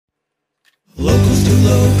Locals to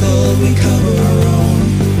local, we cover our own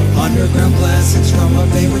underground classics from our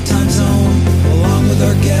favorite time zone. Along with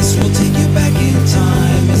our guests, we'll take you back in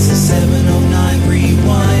time. It's the 709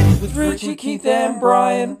 Rewind with Richie, Keith, and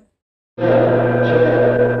Brian.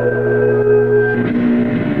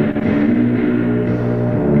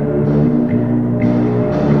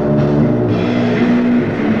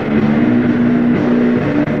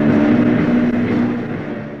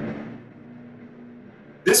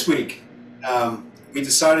 This week, we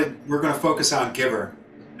decided we're going to focus on Giver.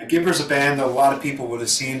 Now, Giver's a band that a lot of people would have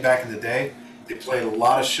seen back in the day. They played a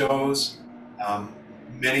lot of shows,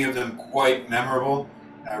 many of them quite memorable.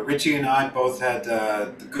 Richie and I both had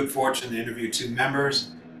the good fortune to interview two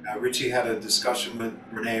members. Richie had a discussion with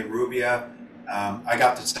Renee Rubia. I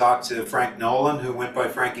got to talk to Frank Nolan, who went by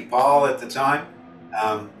Frankie Paul at the time.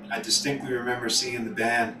 I distinctly remember seeing the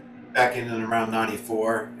band back in and around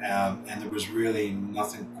 94, and there was really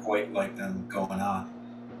nothing quite like them going on.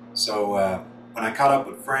 So when I caught up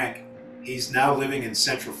with Frank, he's now living in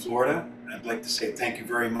Central Florida. I'd like to say thank you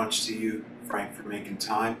very much to you, Frank, for making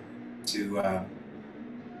time to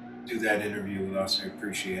do that interview with us. I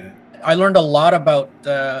appreciate it. I learned a lot about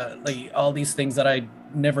all these things that I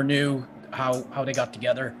never knew how they got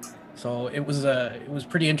together. So it was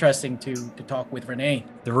pretty interesting to talk with Renee.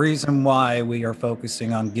 The reason why we are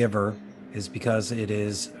focusing on Giver is because it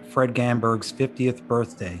is Fred Gamberg's 50th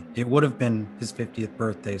birthday. It would have been his 50th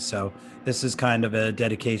birthday, so this is kind of a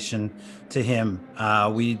dedication to him.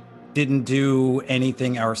 We didn't do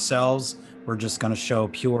anything ourselves. We're just going to show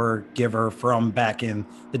pure Giver from back in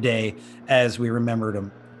the day as we remembered him.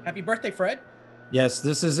 Happy birthday, Fred. Yes,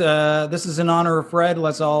 this is in honor of Fred.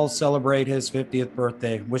 Let's all celebrate his 50th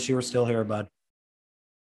birthday. Wish you were still here, bud.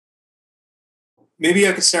 Maybe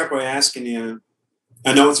I could start by asking you,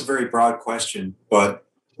 I know it's a very broad question, but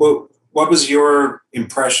what was your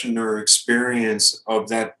impression or experience of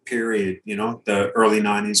that period, the early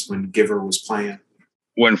 90s when Giver was playing?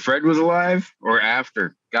 When Fred was alive or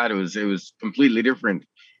after? God, it was completely different.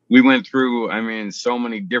 We went through, so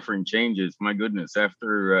many different changes. My goodness,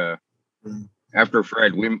 after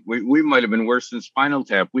Fred, we might have been worse than Spinal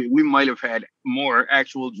Tap. We might have had more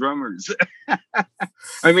actual drummers.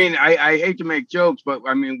 I hate to make jokes, but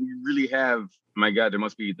we really have. My God,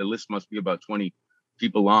 the list must be about 20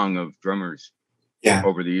 people long of drummers. Yeah.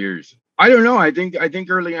 Over the years. I don't know. I think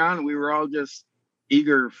early on we were all just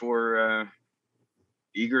eager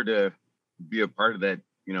to be a part of that,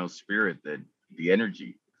 spirit, that the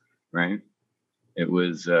energy, right? It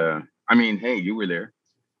was. Hey, you were there.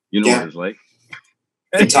 You know what it was like.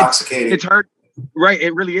 Intoxicating. It's hard, right?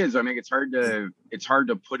 It really is. It's hard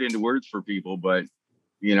to put into words for people, but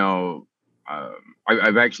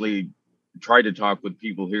I've actually tried to talk with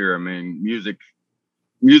people here. Music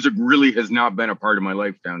really has not been a part of my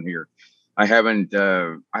life down here. I haven't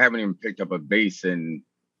even picked up a bass since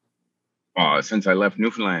I left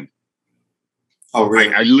Newfoundland. Oh,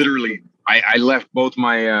 really? I literally left both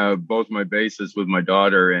my basses with my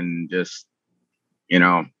daughter and just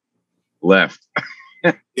left.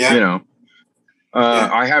 Yeah.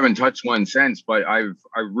 I haven't touched one since, but I've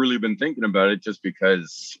really been thinking about it just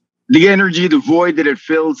because the energy, the void that it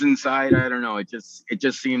fills inside, I don't know. It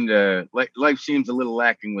just seemed like life seems a little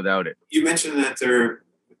lacking without it. You mentioned that there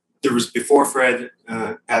was before Fred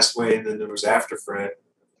passed away, and then there was after Fred.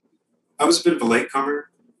 I was a bit of a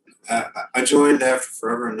latecomer. I joined After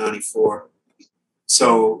Forever in 94.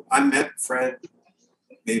 So I met Fred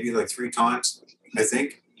maybe like 3 times, I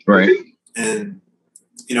think. Right. And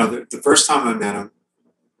the first time I met him,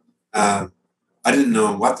 I didn't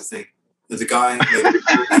know what to think. The guy,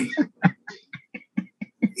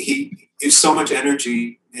 he has so much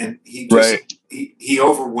energy, and he just he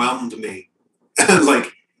overwhelmed me.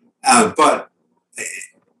 But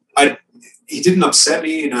he didn't upset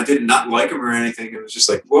me, and I did not like him or anything. It was just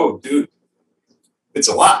like, whoa, dude, it's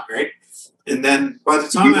a lot, right? And then by the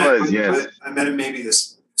time I met him, maybe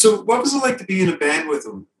this. So, what was it like to be in a band with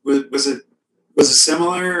him? Was it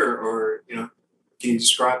similar, or can you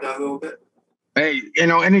describe that a little bit? Hey,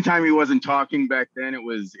 anytime he wasn't talking back then, it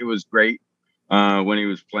was great. When he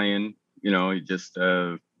was playing, he just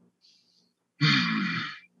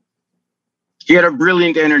he had a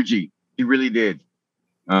brilliant energy. He really did.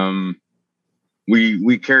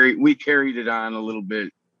 We carried it on a little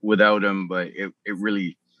bit without him, but it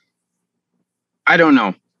really, I don't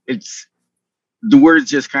know. It's the words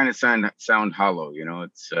just kind of sound hollow,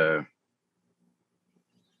 It's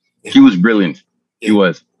he was brilliant. He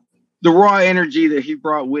was. The raw energy that he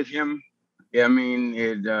brought with him,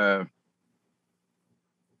 the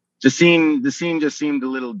scene just seemed a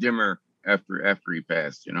little dimmer after he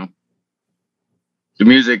passed, The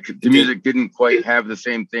music didn't quite have the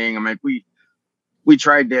same thing. I mean, we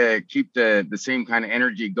tried to keep the same kind of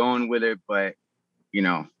energy going with it, but you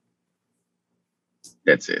know,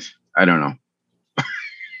 that's it. I don't know.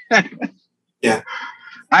 Yeah.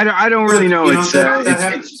 I don't really know. You know, It's that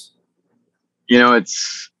happens. you know,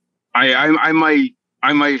 it's I might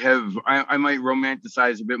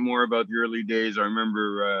romanticize a bit more about the early days. I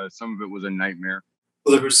remember some of it was a nightmare.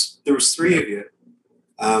 Well, there was three of you.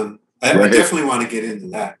 I Right. definitely want to get into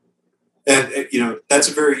that. And you know, that's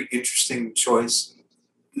a very interesting choice,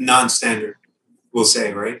 non-standard, we'll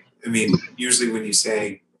say, right? I mean, usually when you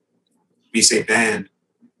say band,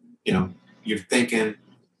 you know, you're thinking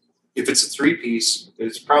if it's a three-piece,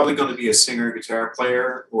 it's probably going to be a singer guitar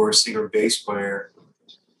player or a singer bass player,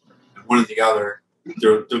 one or the other.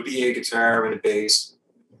 There'll be a guitar and a bass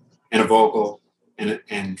and a vocal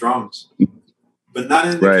and drums, but not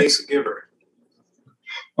in the Right. case of Giver.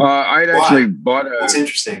 I'd actually bought That's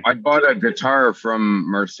interesting. I bought a guitar from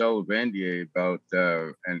Marcel Vandier about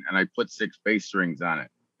and I put 6 bass strings on it,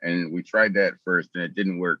 and we tried that first and it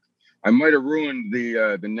didn't work. I might have ruined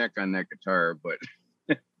the neck on that guitar, but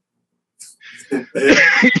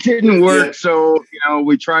it didn't work. Yeah. So, you know,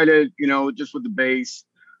 we tried it, you know, just with the bass.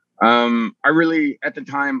 At the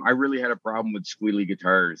time, I really had a problem with squealy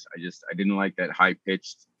guitars. I didn't like that high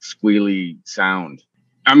pitched squealy sound.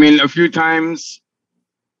 I mean, a few times,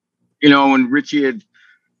 you know, when Richie had,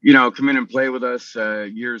 you know, come in and play with us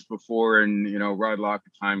years before, and, you know, Rod Lock at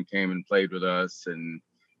the time came and played with us. And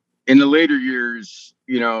in the later years,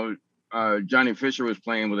 you know, Johnny Fisher was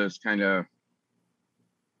playing with us kind of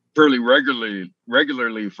fairly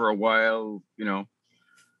regularly for a while, you know.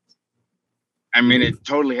 I mean, it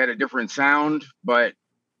totally had a different sound, but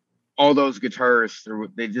all those guitarists,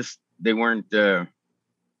 they weren't,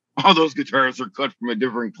 all those guitarists are cut from a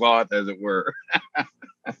different cloth, as it were.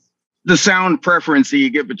 The sound preference that you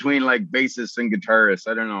get between like bassists and guitarists,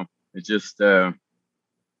 I don't know. It's just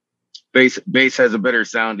bass has a better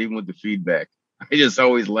sound even with the feedback. I just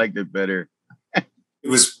always liked it better. It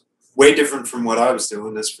was way different from what I was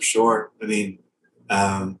doing, that's for sure. I mean,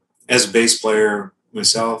 as a bass player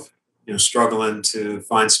myself, you know, struggling to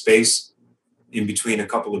find space in between a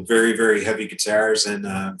couple of very, very heavy guitars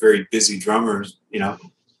and very busy drummers, you know,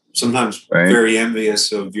 sometimes Right. very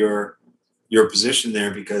envious of your position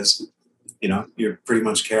there, because, you know, you're pretty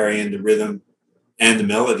much carrying the rhythm and the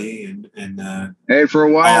melody and Hey, for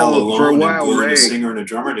a while, gluing Ray, a singer and a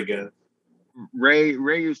drummer together.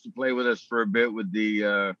 Ray used to play with us for a bit with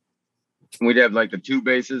the we'd have like the 2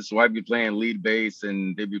 basses, so I'd be playing lead bass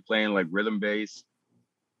and they'd be playing like rhythm bass,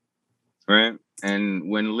 right? And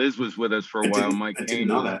when Liz was with us for a while, Mike Kane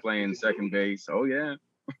was playing second bass. Oh yeah.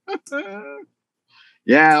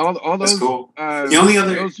 Yeah, all those. That's cool. The only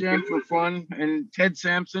other those jams were fun. And Ted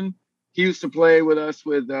Sampson, he used to play with us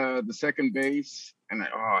with the second bass, and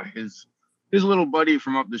his little buddy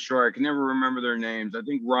from up the shore. I can never remember their names. I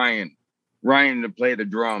think Ryan to play the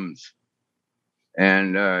drums,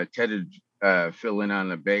 and Ted would fill in on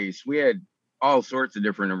the bass. We had all sorts of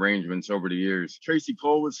different arrangements over the years. Tracy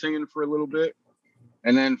Cole was singing for a little bit,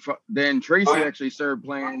 and then Tracy actually started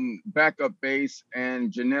playing backup bass,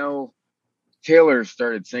 and Janelle Taylor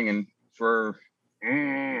started singing for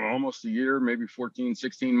almost a year, maybe 14,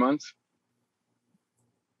 16 months.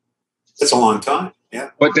 That's a long time.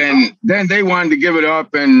 Yeah. But then they wanted to give it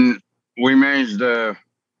up, and we managed to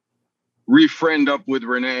refriend up with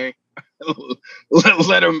Renee,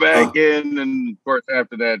 let him back in. And of course,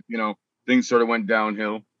 after that, you know, things sort of went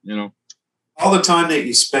downhill, you know. All the time that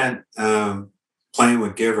you spent playing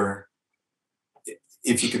with Giver,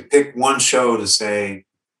 if you could pick one show to say,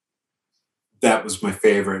 that was my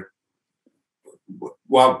favorite,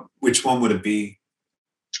 which one would it be?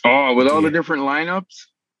 Oh, with all the different lineups?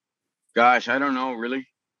 Gosh, I don't know, really.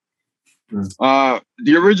 The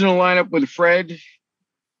original lineup with Fred,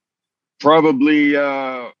 probably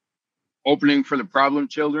opening for the Problem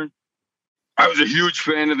Children. I was a huge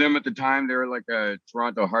fan of them at the time. They were like a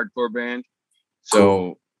Toronto hardcore band.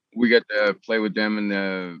 So we got to play with them in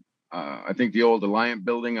the, I think the old Alliant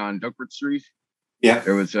building on Duckworth Street. Yeah.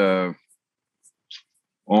 There was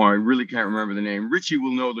I really can't remember the name. Richie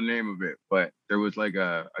will know the name of it, but there was like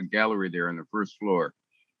a gallery there on the first floor,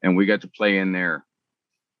 and we got to play in there.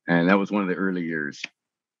 And that was one of the early years.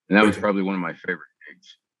 And that was probably one of my favorite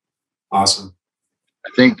gigs. Awesome.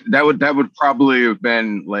 I think that would probably have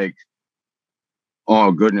been like,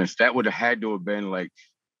 oh goodness, that would have had to have been like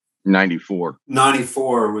 94.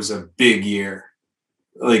 94 was a big year.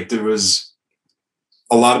 Like there was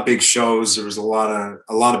a lot of big shows. There was a lot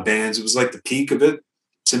of bands. It was like the peak of it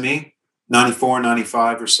to me. 94,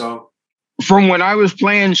 95 or so. From when I was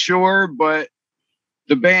playing, sure, but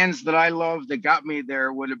the bands that I love that got me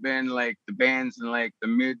there would have been like the bands in like the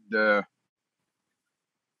mid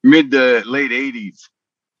to late 80s.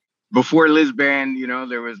 Before Liz Band, you know,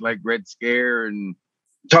 there was like Red Scare and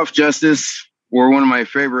Tough Justice were one of my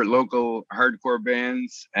favorite local hardcore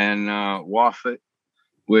bands, and Waffet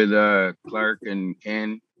with Clark and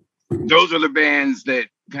Ken. Those are the bands that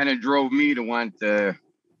kind of drove me to want to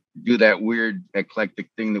do that weird eclectic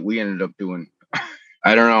thing that we ended up doing.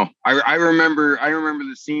 I don't know. I remember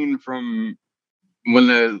the scene from when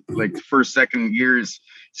the like second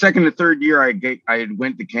to third year I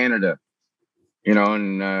went to Canada, you know,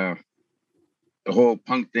 and the whole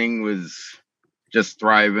punk thing was just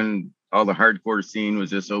thriving. All the hardcore scene was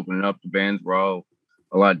just opening up. The bands were all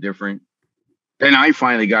a lot different. Then I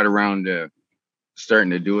finally got around to starting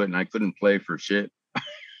to do it, and I couldn't play for shit,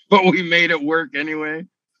 but we made it work anyway.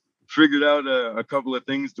 Figured out a couple of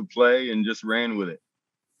things to play and just ran with it.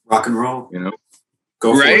 Rock and roll, you know,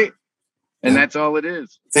 go for right? it. And Yeah. that's all it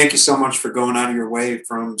is. Thank you so much for going out of your way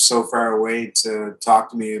from so far away to talk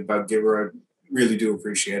to me about Giver. I really do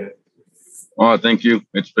appreciate it. Oh, thank you.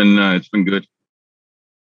 It's been good.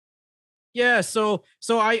 Yeah, so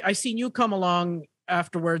I seen you come along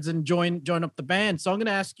afterwards and join up the band. So I'm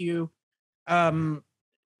gonna ask you, the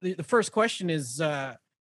first question is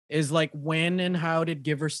like, when and how did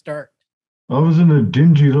Giver start? I was in a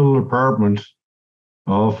dingy little apartment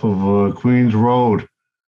off of Queens Road.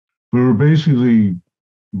 We were basically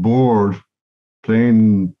bored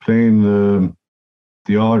playing the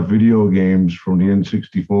odd video games from the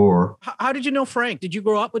N64. How did you know Frank? Did you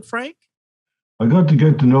grow up with Frank? I got to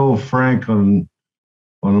get to know Frank on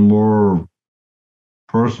a more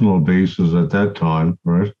personal basis at that time,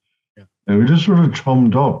 right? Yeah. And we just sort of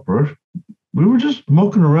chummed up, right? We were just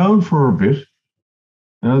mucking around for a bit,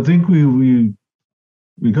 and I think we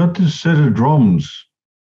got this set of drums.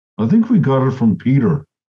 I think we got it from Peter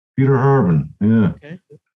Harbin. Yeah. Okay.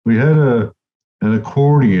 We had an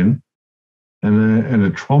accordion and a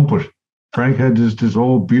trumpet. Frank had this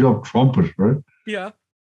old beat up trumpet, right? Yeah.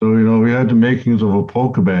 So, you know, we had the makings of a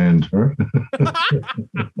polka band, right?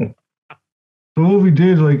 So what we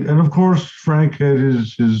did, like, and of course Frank had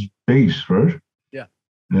his bass, right? Yeah.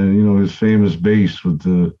 And you know, his famous bass with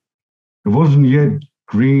it wasn't yet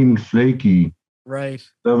green flaky. Right.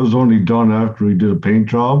 That was only done after he did a paint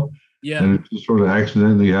job. Yeah. And it just sort of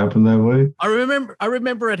accidentally happened that way. I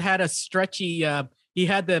remember it had a stretchy he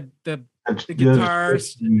had the Yeah, guitar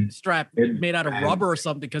stretchy. strap made out of rubber or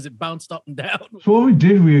something because it bounced up and down. So what we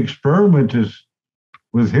did, we experimented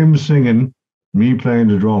with him singing, me playing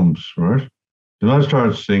the drums, right? Then I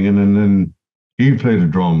started singing, and then he'd play the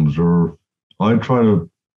drums, or I'd try to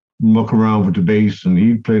muck around with the bass, and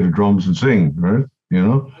he'd play the drums and sing, right? You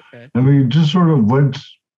know? Okay. And we just sort of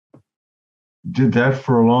did that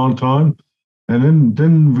for a long time. And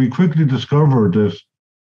then we quickly discovered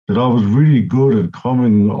that I was really good at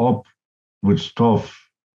coming up with stuff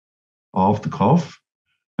off the cuff.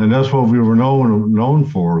 And that's what we were known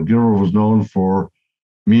for. Giver was known for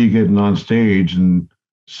me getting on stage and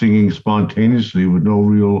singing spontaneously with no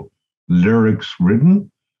real lyrics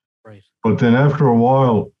written. Right. But then after a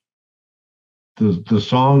while, the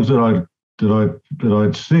songs that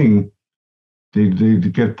I'd sing,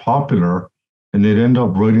 they'd get popular, and they'd end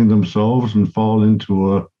up writing themselves and fall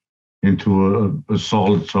into a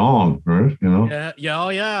solid song, right? You know? Yeah. Oh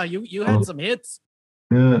yeah. You had some hits.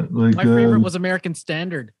 Yeah, like My favorite was American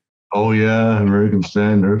Standard. oh yeah, American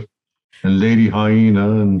Standard, and Lady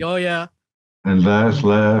Hyena, and Oh yeah. Last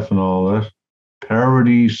Laugh, and all that.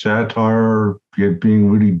 Parody, satire, yet being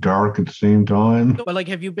really dark at the same time. But like,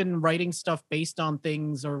 have you been writing stuff based on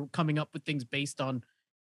things or coming up with things based on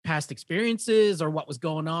past experiences or what was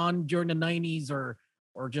going on during the 90s or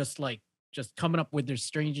just coming up with the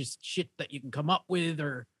strangest shit that you can come up with?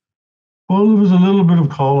 Or Well, there was a little bit of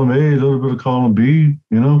column A, a little bit of column B,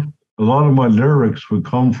 you know. A lot of my lyrics would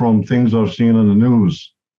come from things I've seen on the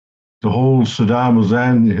news. The whole Saddam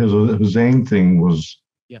Hussein thing was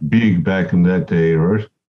big back in that day, right?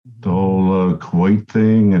 The whole Kuwait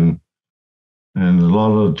thing and a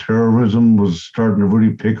lot of terrorism was starting to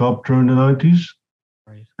really pick up during the 90s.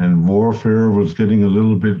 Right. And warfare was getting a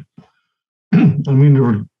little bit, I mean, there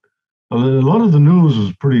were a lot of the news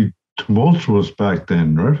was pretty tumultuous back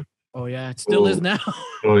then, right? oh yeah, it still is now.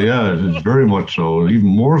 Oh yeah, it's very much so, even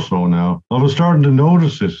more so now. I was starting to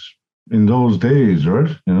notice this in those days, right?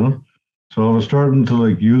 You know, so I was starting to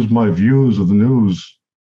like use my views of the news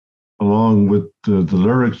along with the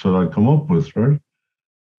lyrics that I'd come up with, right?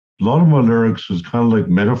 A lot of my lyrics is kind of like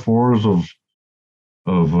metaphors of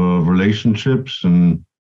relationships and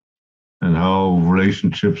how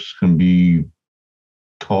relationships can be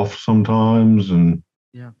tough sometimes, and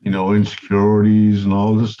Yeah. insecurities and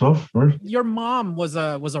all this stuff, right? Your mom was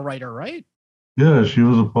a writer, right? Yeah, she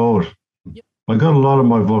was a poet. Yeah. I got a lot of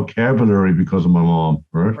my vocabulary because of my mom,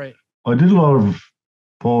 right? Right. I did a lot of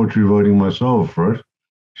poetry writing myself, right?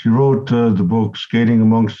 She wrote the book Skating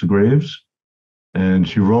Amongst the Graves, and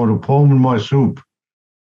she wrote a poem in my soup,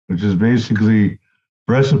 which is basically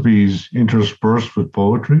recipes interspersed with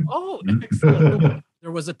poetry. Oh, excellent.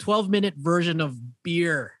 There was a 12-minute version of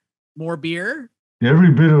beer. More beer?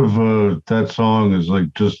 Every bit of that song is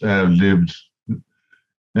like just ad-libbed,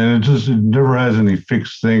 and it never has any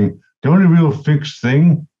fixed thing. The only real fixed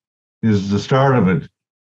thing is the start of it.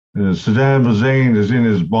 Saddam Hussein is in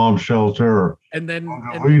his bomb shelter. And then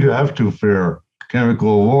We'd have to fear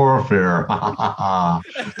chemical warfare.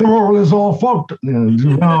 The world is all fucked.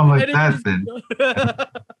 Like that then.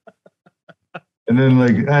 And then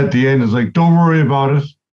like at the end, it's like, don't worry about it.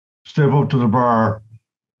 Step up to the bar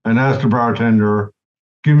and ask the bartender,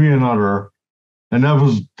 give me another. And that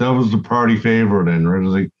was the party favor then, right? It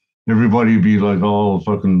was like everybody be like all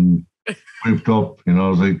fucking whipped up, It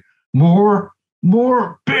was like more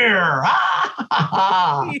beer.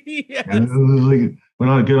 Yes. And it was like when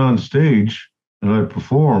I get on stage and I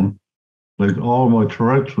perform, like all my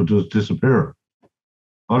Tourette's would just disappear.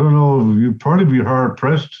 I don't know, you'd probably be hard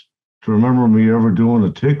pressed to remember me ever doing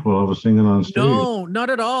a tick while I was singing on stage. No, not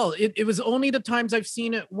at all. It was only the times I've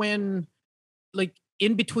seen it when, like,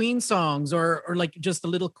 in between songs or like just a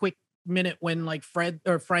little quick minute when like Fred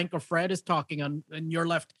or Frank or Fred is talking and you're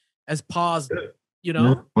left as paused,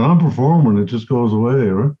 Yeah. When I'm performing, it just goes away,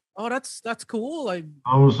 right? Oh, that's cool.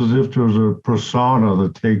 Almost as if there's a persona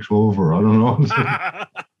that takes over. I don't know.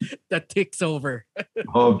 That ticks over.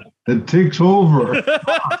 Oh, it takes over.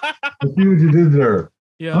 I see what you did there.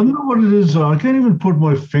 Yeah. I don't know what it is. I can't even put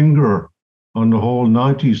my finger on the whole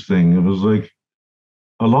 90s thing. It was like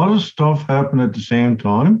a lot of stuff happened at the same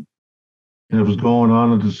time. And it was going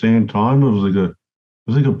on at the same time. It was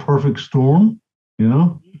like a perfect storm,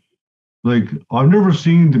 Like I've never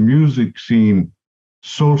seen the music scene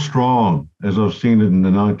so strong as I've seen it in the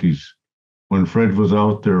 90s when Fred was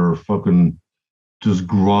out there fucking just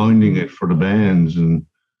grinding it for the bands and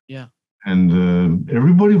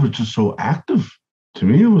everybody was just so active. To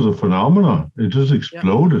me, it was a phenomenon. It just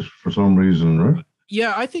exploded for some reason, right?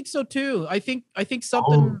 Yeah, I think so too. I think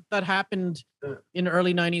something that happened in the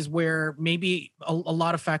early 90s where maybe a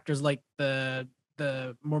lot of factors like the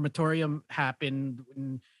moratorium happened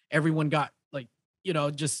and everyone got like,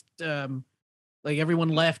 just like everyone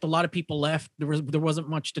left. A lot of people left. There wasn't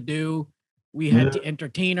much to do. We had to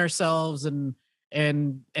entertain ourselves and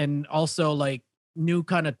also like new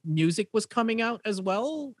kind of music was coming out as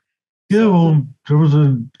well. Yeah, well, there was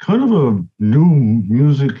a kind of a new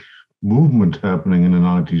music movement happening in the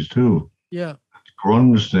 90s too. Yeah.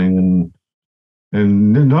 Grunge thing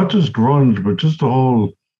and not just grunge, but just the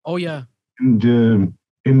whole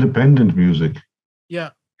independent music. Yeah.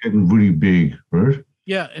 Getting really big, right?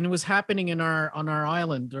 Yeah, and it was happening on our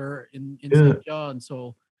island or in St. John.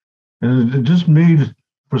 So and it just made,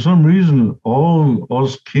 for some reason, all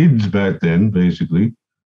us kids back then, basically,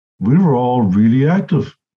 we were all really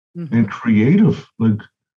active and creative. Like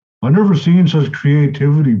I never seen such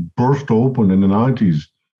creativity burst open in the 90s.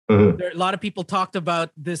 A lot of people talked about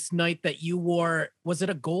this night that you wore. Was it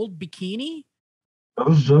a gold bikini? That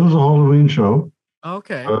was a Halloween show.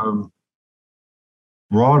 Okay.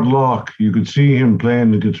 Rod Locke, you could see him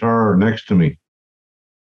playing the guitar next to me,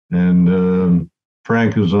 and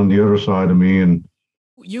Frank was on the other side of me. And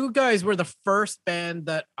you guys were the first band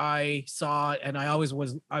that I saw, and I was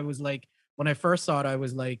like, when I first saw it, I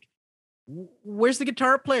was like, where's the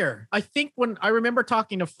guitar player? I think when I remember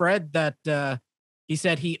talking to Fred that he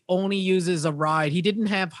said he only uses a ride. He didn't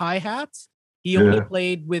have hi-hats. He only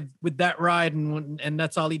played with that ride and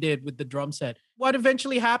that's all he did with the drum set. What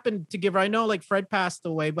eventually happened to Giver? I know like Fred passed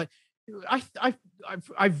away, but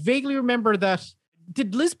I vaguely remember that.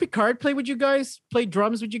 Did Liz Picard play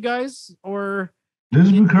drums with you guys? Or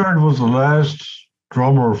Liz Picard was the last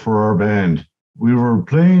drummer for our band. We were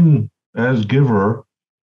playing as Giver.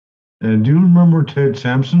 And do you remember Ted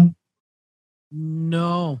Sampson?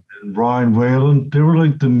 No. And Ryan Whalen? They were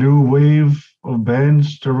like the new wave of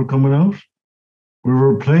bands that were coming out. We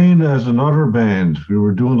were playing as another band. We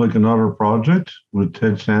were doing like another project with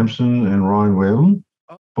Ted Sampson and Ryan Whalen.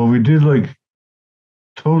 But we did like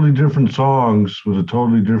totally different songs with a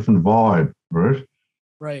totally different vibe, right?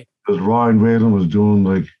 Right. Because Ryan Whalen was doing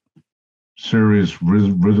like serious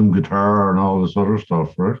rhythm guitar and all this other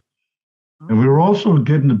stuff, right? And we were also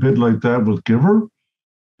getting a bit like that with Giver,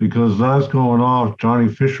 because last going off, Johnny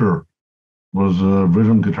Fisher was a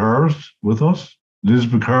rhythm guitarist with us. Liz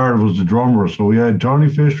Picard was the drummer. So we had Johnny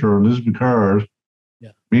Fisher and Liz Picard,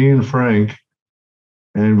 me and Frank,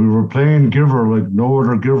 and we were playing Giver like no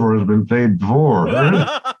other Giver has been played before.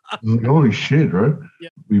 Right? Like, holy shit, right? Yeah.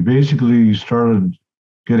 We basically started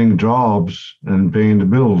getting jobs and paying the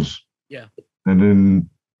bills. Yeah. And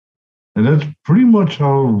that's pretty much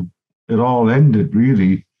how it all ended,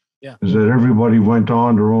 really. Yeah. Is that everybody went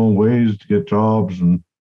on their own ways to get jobs and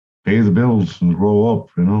pay the bills and grow up,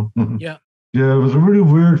 you know? Yeah. Yeah, it was a really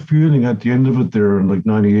weird feeling at the end of it there in like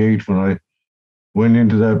 98 when I went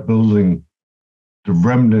into that building, the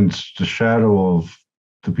remnants, the shadow of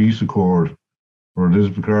the Peace Accord where Liz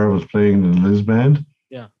Picard was playing in the Liz band.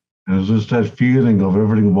 Yeah. And it was just that feeling of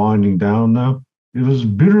everything winding down now. It was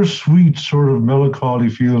bittersweet, sort of melancholy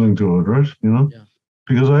feeling to it, right? You know? Yeah.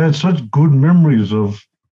 Because I had such good memories of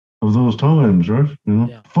those times, right? You know?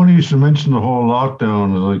 Yeah. Funny you should mention the whole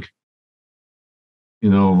lockdown, like, you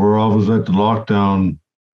know, we're always at the lockdown,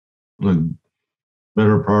 like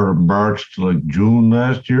better part of March to like June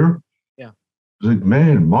last year. Yeah. It's like,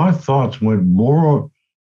 man, my thoughts went more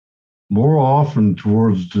often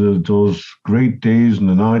towards those great days in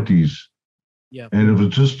the 90s. Yeah. And it was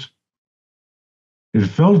just, it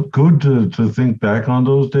felt good to think back on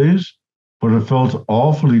those days, but it felt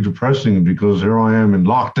awfully depressing because here I am in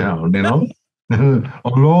lockdown, you know,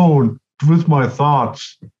 alone with my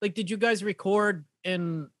thoughts. Like, did you guys record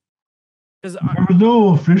in? Because There was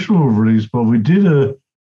no official release, but we did a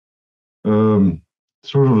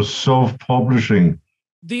sort of a self-publishing.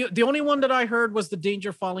 the only one that I heard was the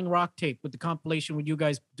Danger Falling Rock tape with the compilation with you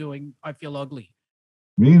guys doing I Feel Ugly.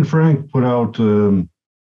 Me and Frank put out a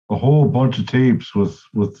whole bunch of tapes with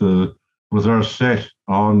our set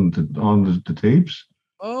on the tapes.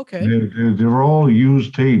 Oh, okay. They were all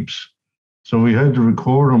used tapes, so we had to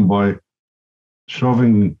record them by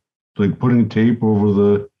shoving, like putting tape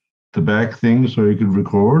over the back thing so you could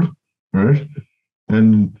record, right?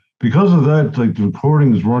 And because of that, like the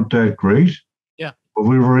recordings weren't that great. Yeah. But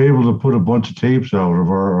we were able to put a bunch of tapes out of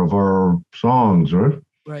our songs, right?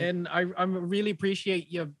 Right. And I really appreciate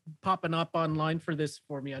you popping up online for this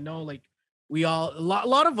for me. I know, like, we all a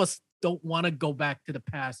lot of us don't want to go back to the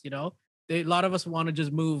past, you know. A lot of us want to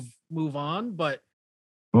just move on, but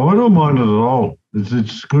Well, I don't mind it at all.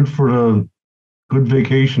 It's good for the good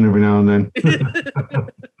vacation every now and then.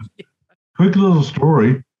 Quick little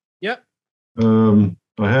story. Yep.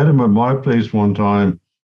 I had him at my place one time,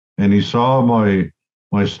 and he saw my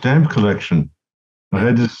stamp collection. I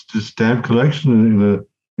had this stamp collection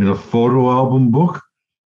in a photo album book,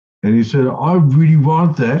 and he said, "I really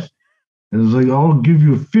want that." And it's like, "I'll give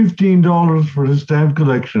you $15 for the stamp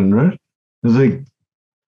collection, right?" It's like,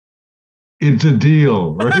 it's a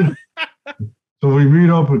deal, right? So we meet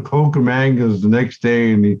up at Cocamangas the next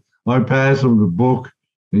day, and I pass him the book,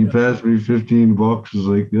 and he passed me $15. It's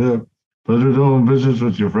like, yeah, pleasure doing business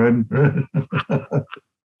with your friend.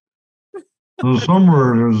 So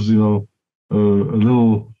somewhere there's, you know, a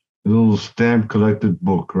little stamp collected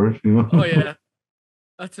book, right? You know? oh yeah.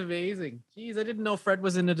 That's amazing. Jeez, I didn't know Fred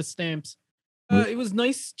was into the stamps. It was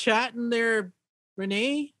nice chatting there,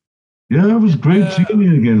 Renee. Yeah, it was great seeing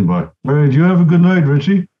you again, bud. All right, you have a good night,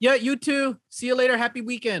 Richie. Yeah, you too. See you later. Happy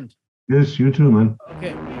weekend. Yes, you too, man.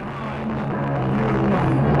 Okay.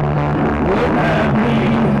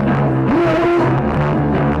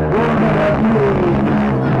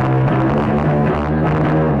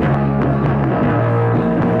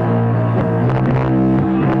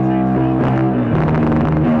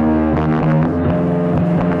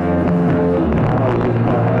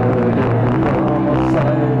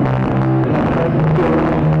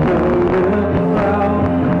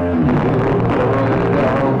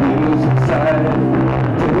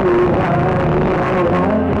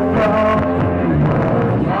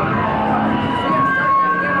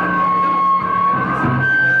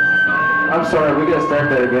 I'm sorry, we gotta start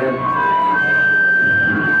that again.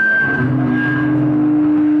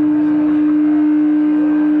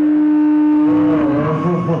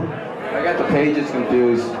 I got the pages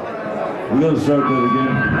confused. We gotta start that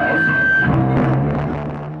again.